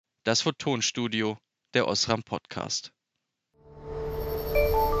Das Photonstudio, der OSRAM Podcast.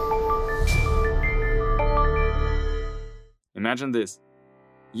 Imagine this.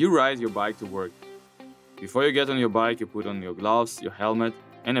 You ride your bike to work. Before you get on your bike, you put on your gloves, your helmet,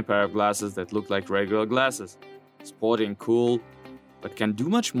 and a pair of glasses that look like regular glasses. Sporty and cool, but can do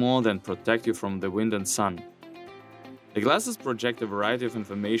much more than protect you from the wind and sun. The glasses project a variety of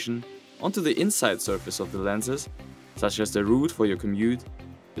information onto the inside surface of the lenses, such as the route for your commute,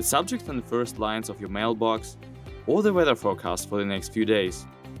 the subject and the first lines of your mailbox, or the weather forecast for the next few days.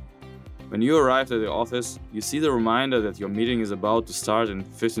 When you arrive at the office, you see the reminder that your meeting is about to start in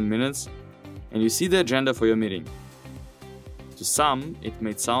 15 minutes, and you see the agenda for your meeting. To some, it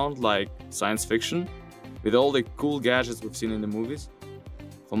may sound like science fiction, with all the cool gadgets we've seen in the movies.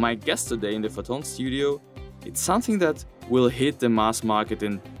 For my guest today in the Photonstudio, it's something that will hit the mass market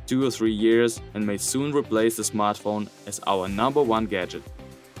in 2 or 3 years and may soon replace the smartphone as our #1 gadget.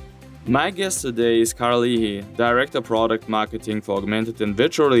 My guest today is Karl Leahy, Director Product Marketing for Augmented and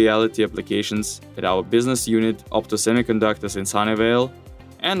Virtual Reality Applications at our business unit Opto Semiconductors in Sunnyvale,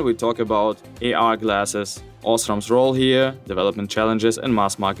 and we talk about AR glasses, OSRAM's role here, development challenges, and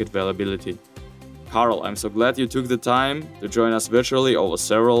mass market viability. Karl, I'm so glad you took the time to join us virtually over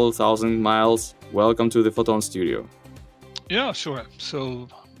several thousand miles. Welcome to the Photonstudio. Yeah, sure. So,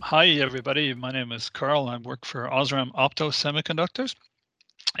 hi everybody. My name is Karl. I work for OSRAM Opto Semiconductors.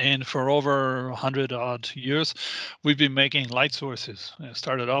 And for over 100 odd years, we've been making light sources. I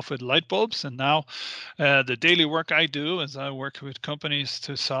started off with light bulbs, and now the daily work I do is I work with companies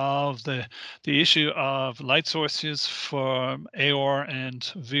to solve the issue of light sources for AR and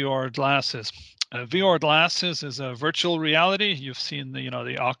VR glasses. VR glasses is a virtual reality. You've seen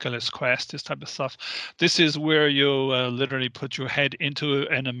the Oculus Quest, this type of stuff. This is where you literally put your head into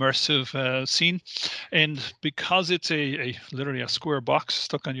an immersive scene, and because it's literally a square box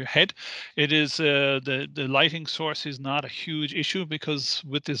stuck on your head, it is the lighting source is not a huge issue, because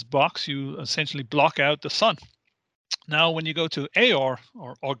with this box you essentially block out the sun. Now, when you go to AR,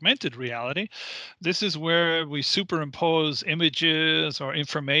 or augmented reality, this is where we superimpose images or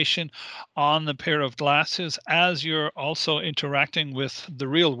information on the pair of glasses as you're also interacting with the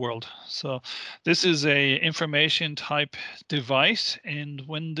real world. So this is a information type device, and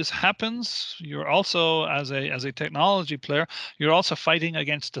when this happens, you're also, as a technology player, you're also fighting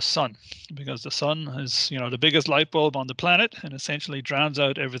against the sun, because the sun is the biggest light bulb on the planet and essentially drowns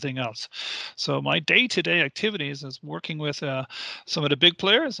out everything else. So my day-to-day activities is working with some of the big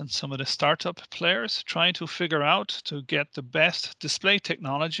players and some of the startup players, trying to figure out to get the best display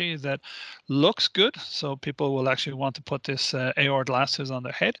technology that looks good, so people will actually want to put this AR glasses on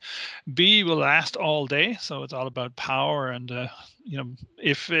their head. B, will last all day, so it's all about power, and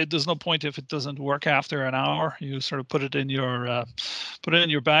if there's no point if it doesn't work after an hour, you sort of put it in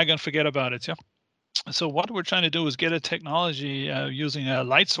your bag and forget about it. Yeah. So what we're trying to do is get a technology using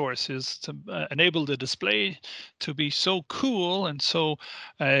light sources to enable the display to be so cool and so,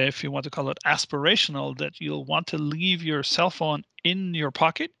 if you want to call it aspirational, that you'll want to leave your cell phone in your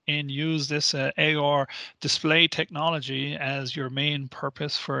pocket and use this AR display technology as your main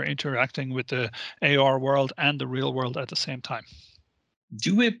purpose for interacting with the AR world and the real world at the same time.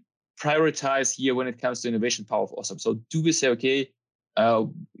 Do we prioritize here when it comes to innovation power of OSRAM? So do we say, okay,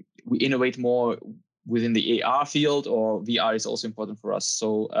 we innovate more within the AR field, or VR is also important for us?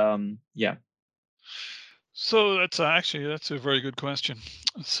 So yeah. So that's a very good question.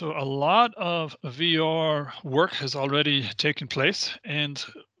 So a lot of VR work has already taken place, and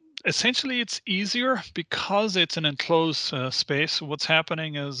essentially it's easier because it's an enclosed space. What's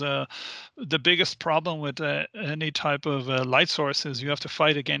happening is the biggest problem with any type of light source is you have to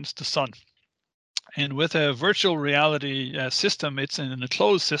fight against the sun. And with a virtual reality system, it's in an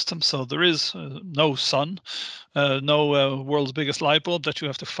enclosed system, so there is no sun, no world's biggest light bulb that you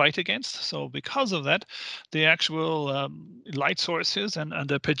have to fight against. So because of that, the actual light sources and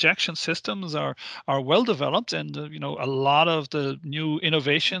the projection systems are well developed, and a lot of the new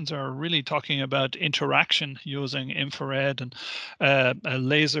innovations are really talking about interaction using infrared and a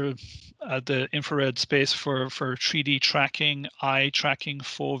laser. The infrared space for 3D tracking, eye tracking,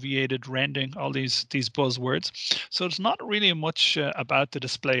 foveated rendering, all these buzzwords. So it's not really much about the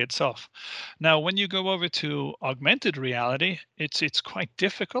display itself. Now, when you go over to augmented reality, it's quite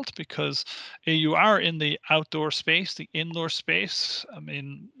difficult, because you are in the outdoor space, the indoor space. I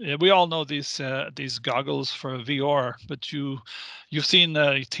mean, we all know these goggles for VR, but you've seen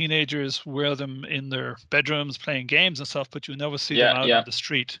teenagers wear them in their bedrooms playing games and stuff, but you never see them out on the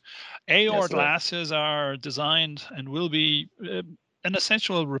street. AR glasses are designed and will be an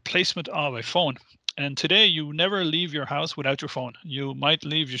essential replacement of a phone. And today, you never leave your house without your phone. You might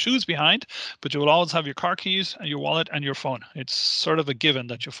leave your shoes behind, but you will always have your car keys, your wallet, and your phone. It's sort of a given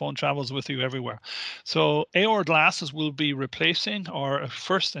that your phone travels with you everywhere. So AR glasses will be replacing, or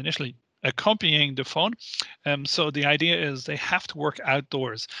first initially accompanying the phone. So the idea is they have to work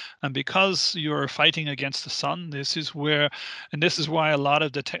outdoors. And because you're fighting against the sun, this is why a lot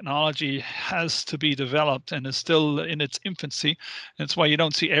of the technology has to be developed and is still in its infancy. That's why you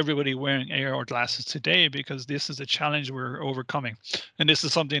don't see everybody wearing AR glasses today, because this is a challenge we're overcoming. And this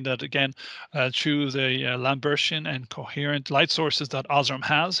is something that, again, through the Lambertian and coherent light sources that OSRAM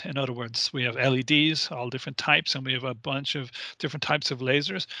has. In other words, we have LEDs, all different types, and we have a bunch of different types of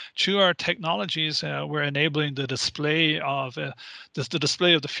lasers. Through our technologies, we're enabling the display of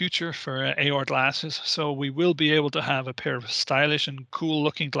the future for AR glasses. So we will be able to have a pair of stylish and cool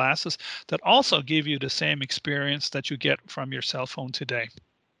looking glasses that also give you the same experience that you get from your cell phone today.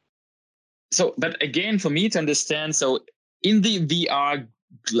 So, but again, for me to understand, so in the VR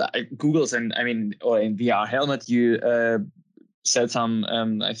goggles or in VR helmet, you said some,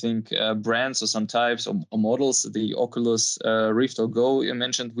 I think, brands or some types or models, the Oculus Rift or Go you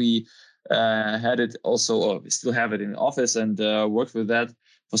mentioned. We had it also, or we still have it in the office and worked with that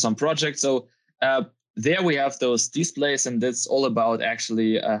for some projects. So there we have those displays, and that's all about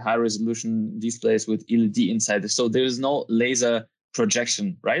actually high resolution displays with LED inside. So there is no laser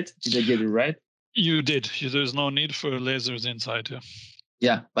projection, right? Did I get it right? You did. There's no need for lasers inside here.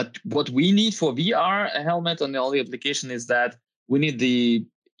 Yeah, but what we need for VR a helmet on all the application is that we need the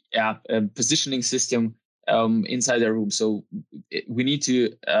positioning system inside the room. So we need to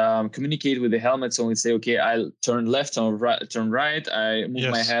communicate with the helmet. So we say, okay, I'll turn left, turn right. I move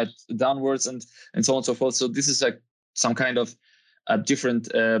my head downwards, and so on and so forth. So this is some kind of a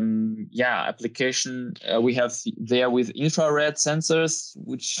different application we have there with infrared sensors,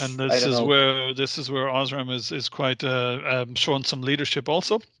 which this is where OSRAM is quite showing some leadership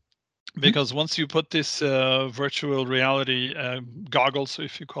also. Because once you put this virtual reality goggles,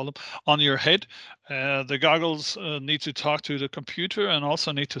 if you call them, on your head, the goggles need to talk to the computer and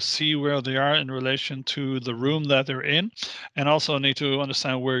also need to see where they are in relation to the room that they're in, and also need to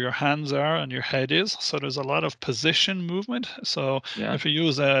understand where your hands are and your head is. So there's a lot of position movement. So if you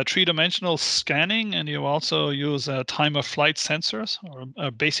use a three-dimensional scanning and you also use a time of flight sensors, or a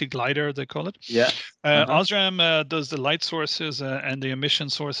basic lidar, they call it. OSRAM does the light sources and the emission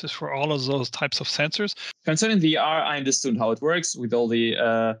sources for all of those types of sensors. Concerning VR, I understood how it works with all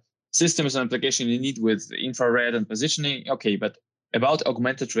the systems and application you need with infrared and positioning. Okay, but about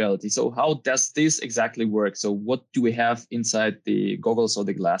augmented reality. So how does this exactly work? So what do we have inside the goggles or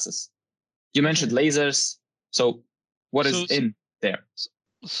the glasses? You mentioned lasers. So what is in there?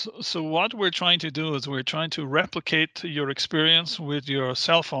 So what we're trying to do is we're trying to replicate your experience with your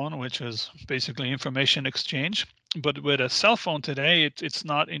cell phone, which is basically information exchange. But with a cell phone today, it's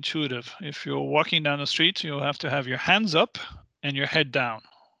not intuitive. If you're walking down the street, you'll have to have your hands up and your head down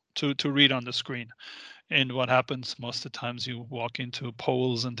to read on the screen. And what happens most of the times, you walk into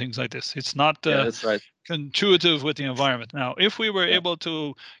poles and things like this. It's not that's right. intuitive with the environment. Now, if we were able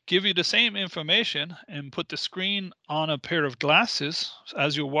to give you the same information and put the screen on a pair of glasses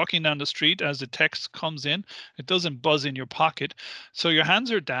as you're walking down the street, as the text comes in, it doesn't buzz in your pocket. So your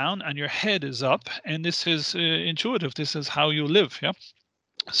hands are down and your head is up, and this is intuitive. This is how you live. Yeah.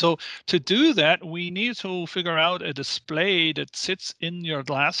 So to do that, we need to figure out a display that sits in your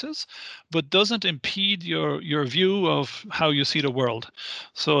glasses, but doesn't impede your view of how you see the world.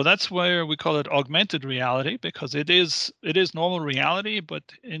 So that's where we call it augmented reality, because it is normal reality, but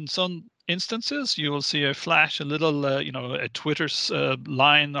in some instances you will see a flash, a little a Twitter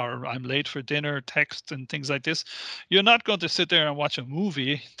line, or I'm late for dinner text and things like this. You're not going to sit there and watch a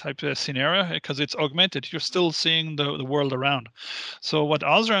movie type of scenario, because it's augmented. You're still seeing the world around. So what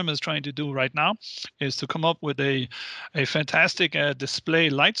OSRAM is trying to do right now is to come up with a fantastic display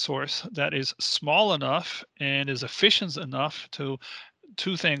light source that is small enough and is efficient enough to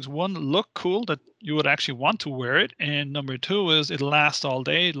two things. One, look cool, that you would actually want to wear it, and number two is it'll last all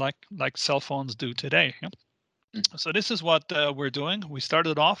day, like cell phones do today. Yeah? So this is what we're doing. We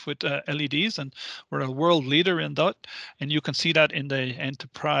started off with LEDs, and we're a world leader in that. And you can see that in the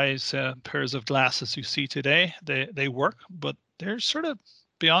enterprise pairs of glasses you see today. They work, but they're sort of,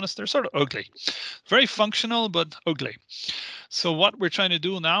 be honest, they're sort of ugly. Very functional, but ugly. So what we're trying to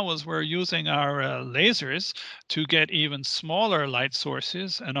do now is we're using our lasers to get even smaller light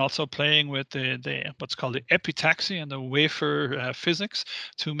sources, and also playing with the what's called the epitaxy and the wafer physics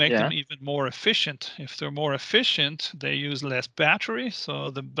to make them even more efficient. If they're more efficient, they use less battery,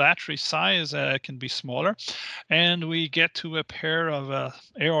 so the battery size can be smaller, and we get to a pair of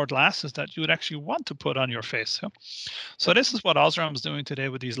AR glasses that you would actually want to put on your face. Yeah? So this is what OSRAM is doing today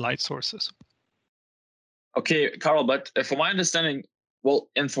with these light sources. Okay, Karl, but from my understanding, well,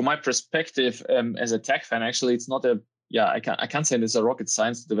 and from my perspective as a tech fan, actually, it's not I can't say it's a rocket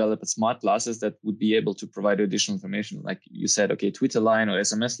science to develop smart glasses that would be able to provide additional information. Like you said, okay, Twitter line or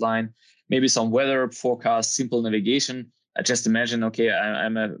SMS line, maybe some weather forecast, simple navigation. I just imagine, okay,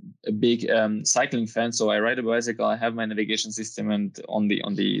 I'm a big cycling fan, so I ride a bicycle, I have my navigation system, and on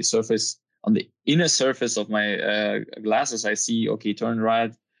the surface, on the inner surface of my glasses, I see, okay, turn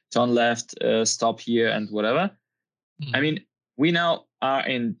right, turn left, stop here, and whatever. Mm-hmm. I mean, we now are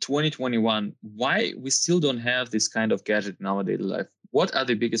in 2021. Why we still don't have this kind of gadget in our daily life? What are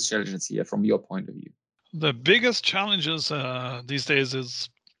the biggest challenges here from your point of view? The biggest challenges these days is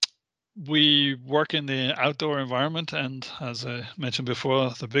we work in the outdoor environment, and as I mentioned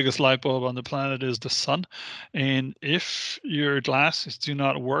before, the biggest light bulb on the planet is the sun. And if your glasses do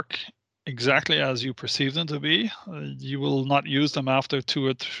not work exactly as you perceive them to be, you will not use them after 2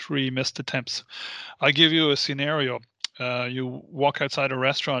 or 3 missed attempts. I give you a scenario. You walk outside a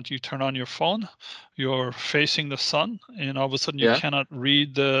restaurant, you turn on your phone, you're facing the sun, and all of a sudden you cannot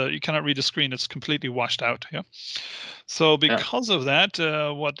read the screen. It's completely washed out. Yeah. So because of that,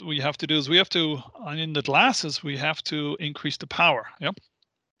 what we have to do is in the glasses, we have to increase the power. Yeah.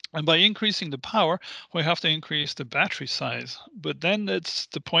 And by increasing the power, we have to increase the battery size. But then it's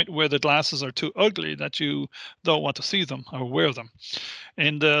the point where the glasses are too ugly that you don't want to see them or wear them.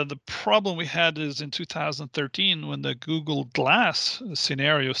 And the problem we had is in 2013, when the Google Glass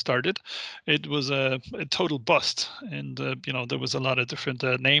scenario started, it was a total bust. And there was a lot of different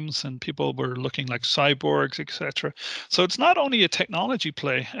names, and people were looking like cyborgs, etc. So it's not only a technology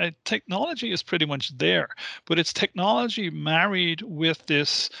play. Technology is pretty much there, but it's technology married with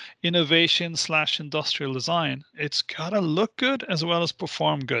this innovation/industrial design. It's got to look good as well as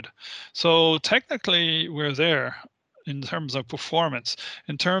perform good. So technically, we're there in terms of performance.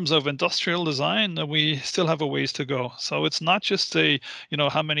 In terms of industrial design, we still have a ways to go. So it's not just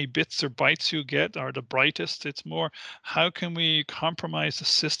how many bits or bytes you get are the brightest. It's more, how can we compromise the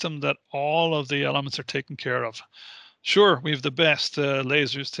system that all of the elements are taken care of? Sure, we have the best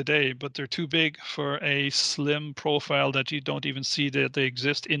lasers today, but they're too big for a slim profile that you don't even see that they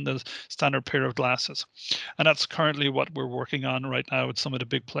exist in the standard pair of glasses. And that's currently what we're working on right now with some of the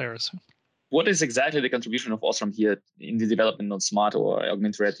big players. What is exactly the contribution of OSRAM here in the development of smart or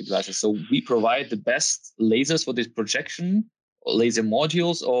augmented reality glasses? So we provide the best lasers for this projection, or laser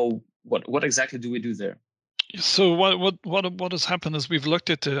modules, or what exactly do we do there? So what has happened is we've looked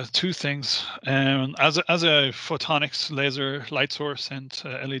at two things. As a photonics laser light source and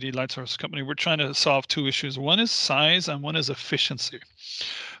LED light source company, we're trying to solve two issues. One is size and one is efficiency.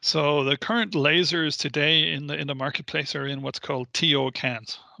 So the current lasers today in the marketplace are in what's called TO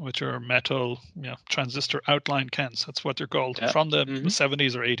cans, which are metal transistor outline cans. That's what they're called, from the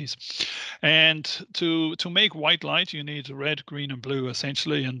 70s or 80s. And to make white light, you need red, green, and blue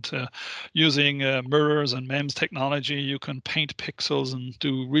essentially. And using mirrors and MEMS technology, you can paint pixels and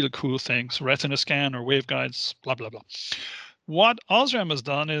do really cool things, retina scan or waveguides, blah blah blah. What OSRAM has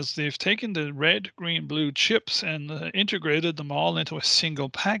done is they've taken the red, green, blue chips and integrated them all into a single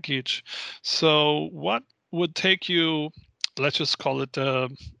package. So what would take you, let's just call it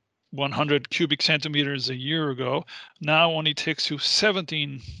 100 cubic centimeters a year ago, now only takes you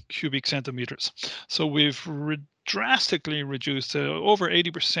 17 cubic centimeters. So we've drastically reduced over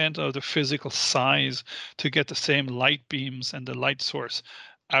 80% of the physical size to get the same light beams and the light source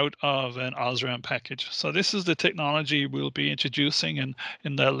out of an OSRAM package. So this is the technology we'll be introducing in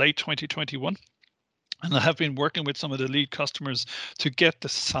the late 2021. And I have been working with some of the lead customers to get the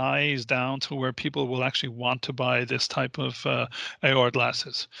size down to where people will actually want to buy this type of AR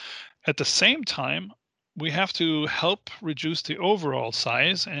glasses. At the same time, we have to help reduce the overall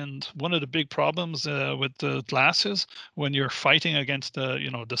size. And one of the big problems with the glasses when you're fighting against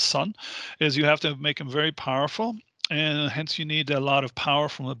the sun is you have to make them very powerful. and hence you need a lot of power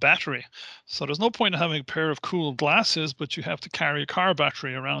from a battery. So there's no point in having a pair of cool glasses, but you have to carry a car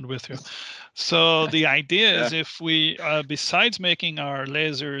battery around with you. So the idea is, if we, besides making our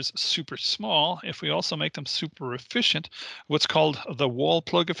lasers super small, if we also make them super efficient, what's called the wall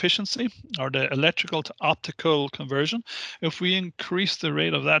plug efficiency, or the electrical to optical conversion, if we increase the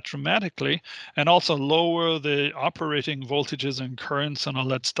rate of that dramatically and also lower the operating voltages and currents and all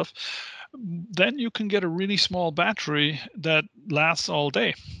that stuff, then you can get a really small battery that lasts all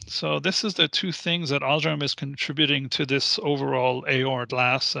day. So this is the two things that OSRAM is contributing to this overall AR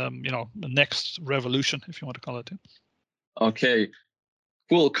glass, next revolution, if you want to call it. Okay,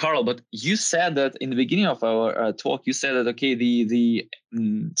 cool, Karl. But you said that in the beginning of our talk, you said that okay, the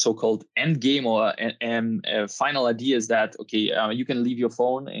so-called end game or final idea is that okay, you can leave your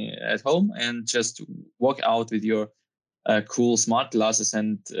phone at home and just walk out with your cool smart glasses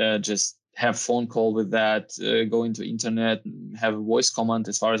and just have phone call with that, go into internet, have a voice command,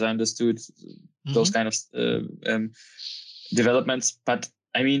 as far as I understood, those kind of developments. But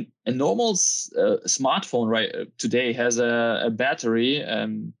I mean, a normal smartphone right today has a battery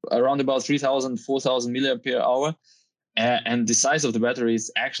around about 3,000, 4,000 milliampere hour. And the size of the battery is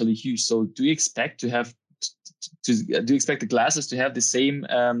actually huge. So do you expect to have do you expect the glasses to have the same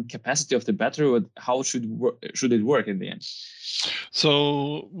capacity of the battery, or how should it work in the end?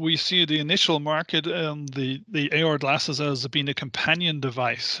 So we see the initial market, the AR glasses as being a companion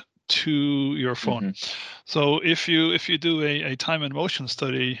device to your phone. So if you do a time and motion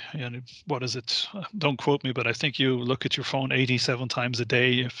study, and what is it? Don't quote me, but I think you look at your phone 87 times a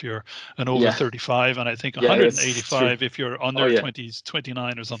day if you're an over 35, and I think 185 if you're under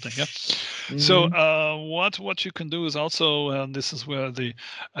 29 or something. Yeah. So what you can do is also, this is where the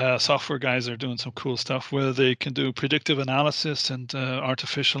software guys are doing some cool stuff, where they can do predictive analysis and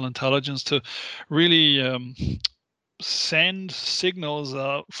artificial intelligence to really send signals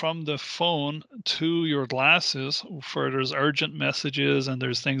from the phone to your glasses for there's urgent messages, and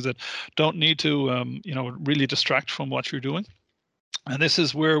there's things that don't need to really distract from what you're doing. And this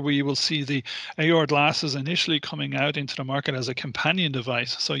is where we will see the AR glasses initially coming out into the market as a companion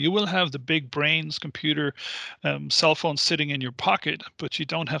device. So you will have the big brains, computer, cell phone sitting in your pocket, but you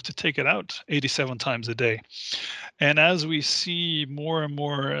don't have to take it out 87 times a day. And as we see more and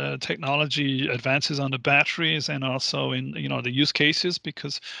more technology advances on the batteries and also in the use cases,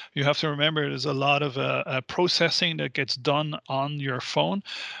 because you have to remember there's a lot of processing that gets done on your phone.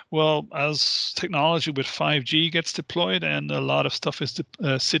 Well, as technology with 5G gets deployed and a lot of stuff is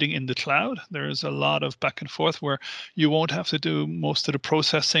sitting in the cloud, there is a lot of back and forth where you won't have to do most of the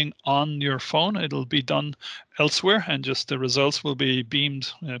processing on your phone. It'll be done elsewhere, and just the results will be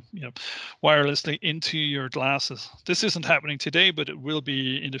beamed wirelessly into your glasses. This isn't happening today, but it will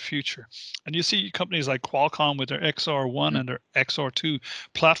be in the future. And you see companies like Qualcomm with their XR1 and their XR2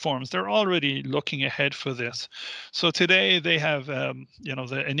 platforms, they're already looking ahead for this. So today they have an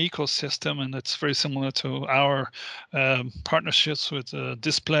ecosystem, and it's very similar to our partnerships with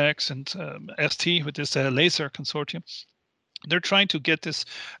Displex and ST with this laser consortium. They're trying to get this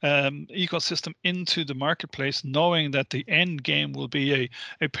ecosystem into the marketplace, knowing that the end game will be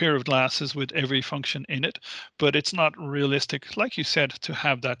a pair of glasses with every function in it. But it's not realistic, like you said, to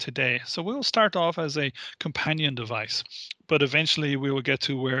have that today. So we'll start off as a companion device, but eventually we will get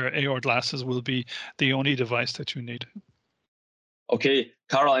to where AR glasses will be the only device that you need. Okay,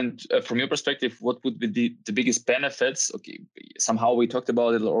 Karl, and from your perspective, what would be the biggest benefits? Okay, somehow we talked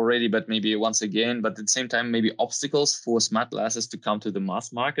about it already, but maybe once again, but at the same time, maybe obstacles for smart glasses to come to the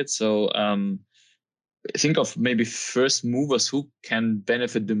mass market. So think of maybe first movers who can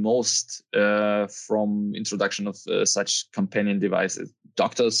benefit the most from introduction of such companion devices.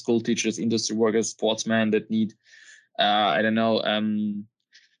 Doctors, school teachers, industry workers, sportsmen that need,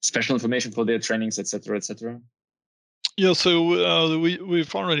 special information for their trainings, etc., etc. Yeah, so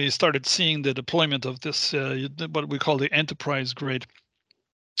we've already started seeing the deployment of this, what we call the enterprise grade.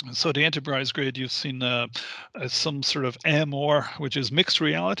 So the enterprise grade, you've seen some sort of MR, which is mixed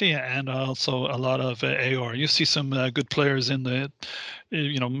reality, and also a lot of AR. You see some good players in the,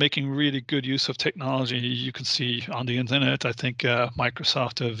 making really good use of technology. You can see on the internet, I think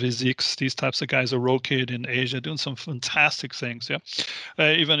Microsoft, Vizix, these types of guys, are Rokid in Asia, doing some fantastic things. Yeah,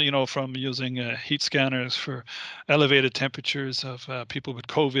 even from using heat scanners for elevated temperatures of people with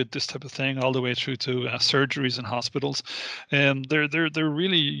COVID, this type of thing, all the way through to surgeries in hospitals, and they're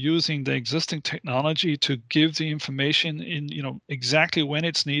really using the existing technology to give the information in exactly when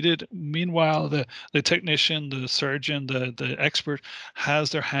it's needed. Meanwhile, the technician, the surgeon, the expert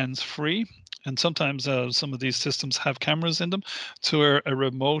has their hands free, And sometimes some of these systems have cameras in them, so where a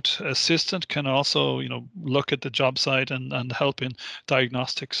remote assistant can also, look at the job site and help in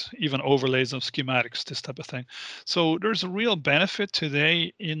diagnostics, even overlays of schematics, this type of thing. So there's a real benefit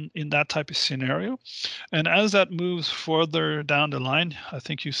today in that type of scenario. And as that moves further down the line, I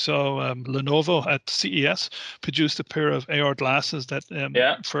think you saw Lenovo at CES produced a pair of AR glasses that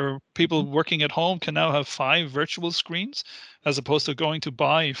for people working at home can now have 5 virtual screens, as opposed to going to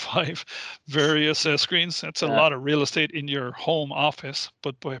buy 5 various screens. That's a lot of real estate in your home office.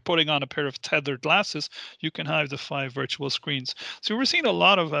 But by putting on a pair of tethered glasses, you can have the 5 virtual screens. So we're seeing a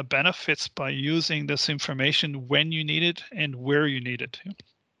lot of benefits by using this information when you need it and where you need it.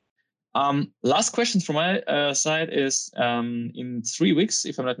 Last question from my side is, in 3 weeks,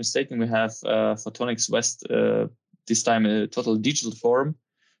 if I'm not mistaken, we have Photonics West, this time a total digital forum,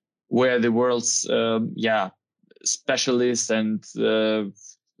 where the world's specialists and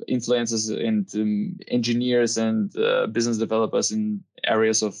influencers and engineers and business developers in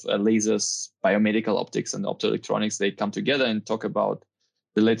areas of lasers, biomedical optics, and optoelectronics, they come together and talk about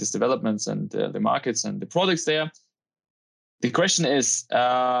the latest developments and the markets and the products there. The question is,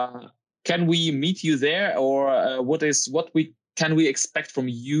 can we meet you there, or can we expect from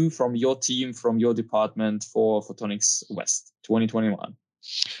you, from your team, from your department for Photonics West 2021?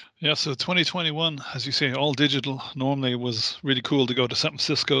 Yeah, so 2021, as you say, all digital. Normally, it was really cool to go to San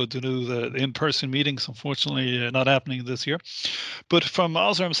Francisco to do the in-person meetings. Unfortunately, not happening this year. But from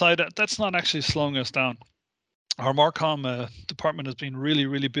OSRAM side, that's not actually slowing us down. Our Marcom department has been really,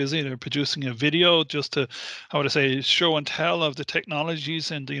 really busy. They're producing a video just to, show and tell of the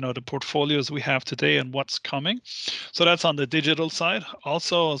technologies and, the portfolios we have today and what's coming. So that's on the digital side.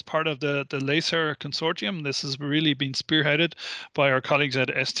 Also, as part of the LASER consortium, this has really been spearheaded by our colleagues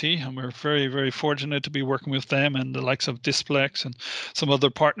at ST, and we're very, very fortunate to be working with them and the likes of Displex and some other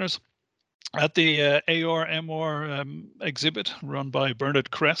partners. At the AR/MR exhibit run by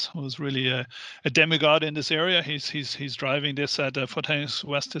Bernard Kress, who's really a demigod in this area. He's driving this at Photonics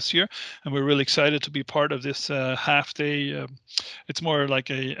West this year, and we're really excited to be part of this half day. It's more like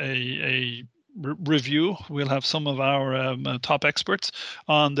a review. We'll have some of our top experts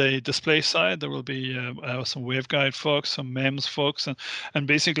on the display side. There will be some waveguide folks, some MEMS folks, and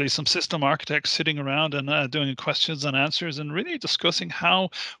basically some system architects sitting around and doing questions and answers and really discussing how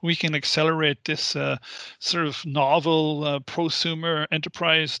we can accelerate this sort of novel prosumer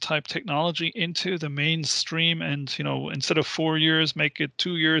enterprise type technology into the mainstream, and instead of 4 years, make it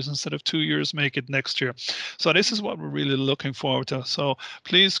 2 years, instead of 2 years, make it next year. So this is what we're really looking forward to. So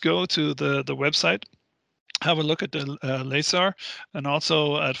please go to the website, have a look at the LASER, and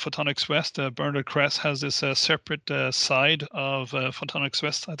also at Photonics West. Bernard Kress has this separate side of Photonics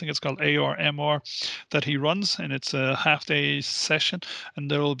West. I think it's called AR/MR that he runs, and it's a half-day session. And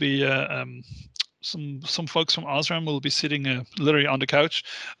there will be some folks from OSRAM will be sitting literally on the couch,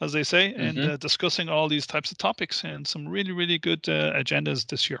 as they say, and discussing all these types of topics, and some really, really good agendas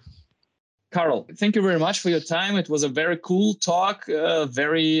this year. Karl, thank you very much for your time. It was a very cool talk,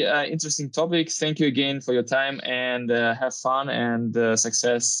 very interesting topics. Thank you again for your time, and have fun and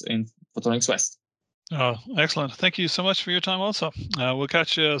success in Photonics West. Oh, excellent. Thank you so much for your time also. We'll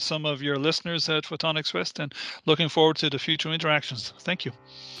catch some of your listeners at Photonics West, and looking forward to the future interactions. Thank you.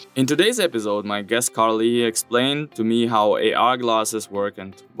 In today's episode, my guest Karl Leahy explained to me how AR glasses work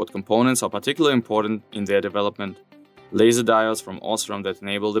and what components are particularly important in their development. Laser diodes from OSRAM that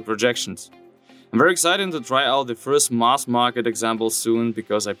enable the projections. I'm very excited to try out the first mass market examples soon,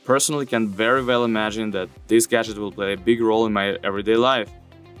 because I personally can very well imagine that this gadget will play a big role in my everyday life.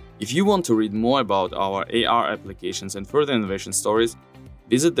 If you want to read more about our AR applications and further innovation stories,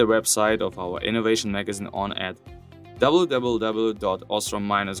 visit the website of our innovation magazine on at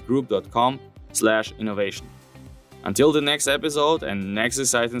www.osram-group.com/innovation. Until the next episode and next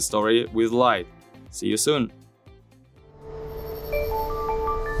exciting story with light. See you soon.